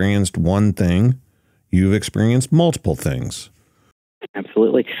experienced one thing, you've experienced multiple things.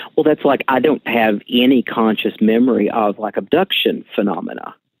 Absolutely. Well, that's like, I don't have any conscious memory of like abduction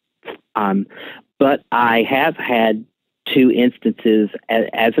phenomena. But I have had two instances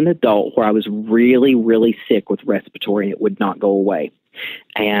as an adult where I was really, really sick with respiratory and it would not go away.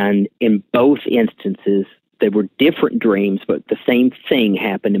 And in both instances, there were different dreams, but the same thing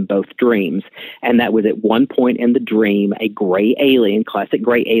happened in both dreams. And that was at one point in the dream, a gray alien, classic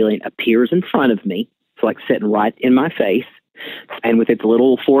gray alien, appears in front of me. It's like sitting right in my face. And with its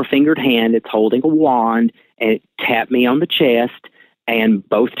little four-fingered hand, it's holding a wand, and it tapped me on the chest. And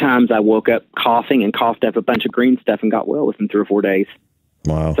both times I woke up coughing and coughed up a bunch of green stuff and got well within 3 or 4 days.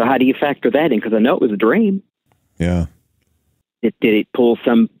 Wow. So how do you factor that in? Because I know it was a dream. Yeah. Did it pull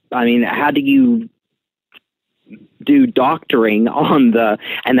some, how do you do doctoring on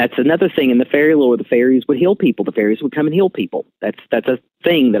and that's another thing in the fairy lore, the fairies would heal people. The fairies would come and heal people. That's a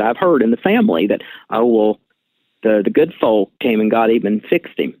thing that I've heard in the family that, the good folk came and got him and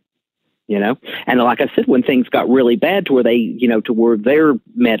fixed him, you know? And like I said, when things got really bad to where they, you know, to where their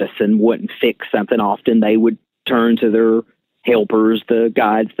medicine wouldn't fix something, often they would turn to their helpers, the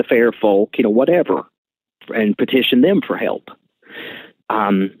guides, the fair folk, you know, whatever, and petition them for help.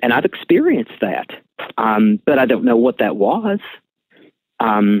 And I've experienced that. But I don't know what that was.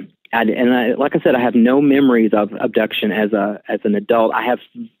 Like I said, I have no memories of abduction as an adult. I have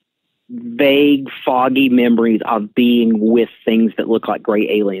vague, foggy memories of being with things that look like gray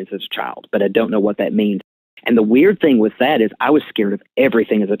aliens as a child, but I don't know what that means. And the weird thing with that is I was scared of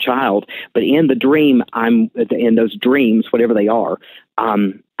everything as a child, but in the dream, in those dreams, whatever they are,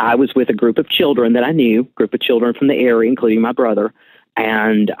 I was with a group of children that I knew, group of children from the area, including my brother,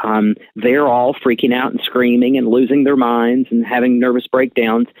 and they're all freaking out and screaming and losing their minds and having nervous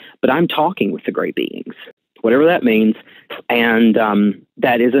breakdowns, but I'm talking with the gray beings, whatever that means. And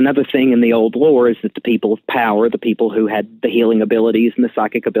that is another thing in the old lore, is that the people of power, the people who had the healing abilities and the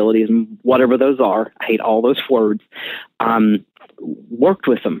psychic abilities and whatever those are, I hate all those words, worked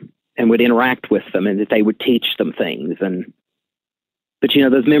with them and would interact with them, and that they would teach them things. But you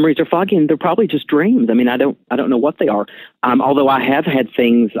know, those memories are foggy, and they're probably just dreams. I mean, I don't know what they are. Although I have had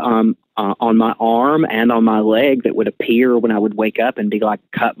things on my arm and on my leg that would appear when I would wake up and be like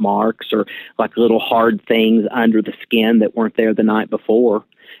cut marks or like little hard things under the skin that weren't there the night before,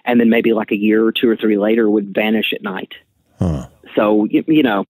 and then maybe like a year or two or three later would vanish at night. Huh. So you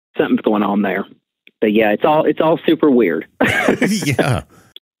know, something's going on there. But yeah, it's all super weird.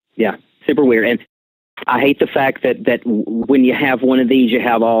 Yeah, super weird. And I hate the fact that when you have one of these, you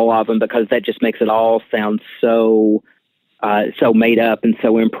have all of them, because that just makes it all sound so made up and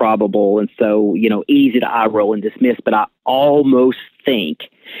so improbable and so, you know, easy to eye roll and dismiss. But I almost think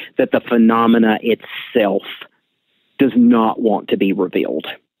that the phenomena itself does not want to be revealed.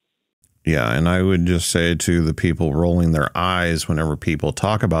 Yeah, and I would just say to the people rolling their eyes whenever people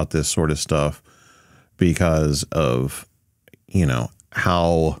talk about this sort of stuff, because of, you know,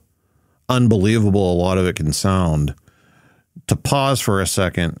 how unbelievable a lot of it can sound, to pause for a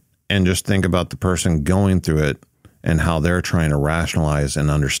second and just think about the person going through it and how they're trying to rationalize and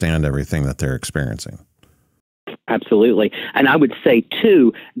understand everything that they're experiencing. Absolutely. And I would say,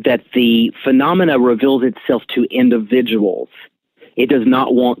 too, that the phenomena reveals itself to individuals. It does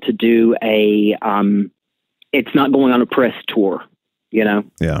not want to do it's not going on a press tour, you know?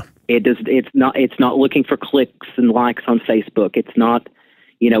 Yeah. It's not looking for clicks and likes on Facebook. It's not,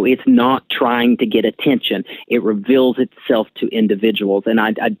 you know, it's not trying to get attention. It reveals itself to individuals. And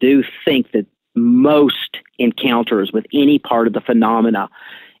I do think that most encounters with any part of the phenomena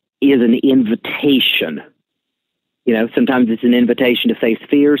is an invitation. You know, sometimes it's an invitation to face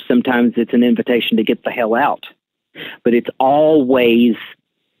fear. Sometimes it's an invitation to get the hell out. But it's always,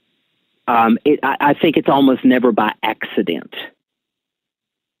 I think it's almost never by accident.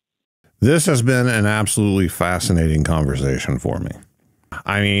 This has been an absolutely fascinating conversation for me.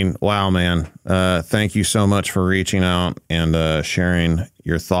 I mean, wow, man. Thank you so much for reaching out and sharing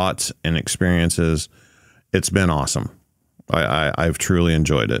your thoughts and experiences. It's been awesome. I've truly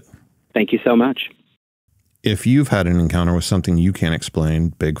enjoyed it. Thank you so much. If you've had an encounter with something you can't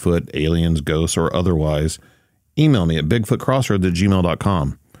explain, Bigfoot, aliens, ghosts, or otherwise, email me at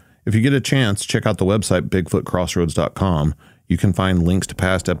bigfootcrossroads@gmail.com. If you get a chance, check out the website, bigfootcrossroads.com. You can find links to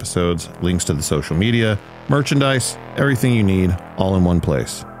past episodes, links to the social media, merchandise, everything you need, all in one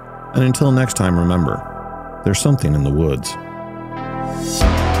place. And until next time, remember, there's something in the woods.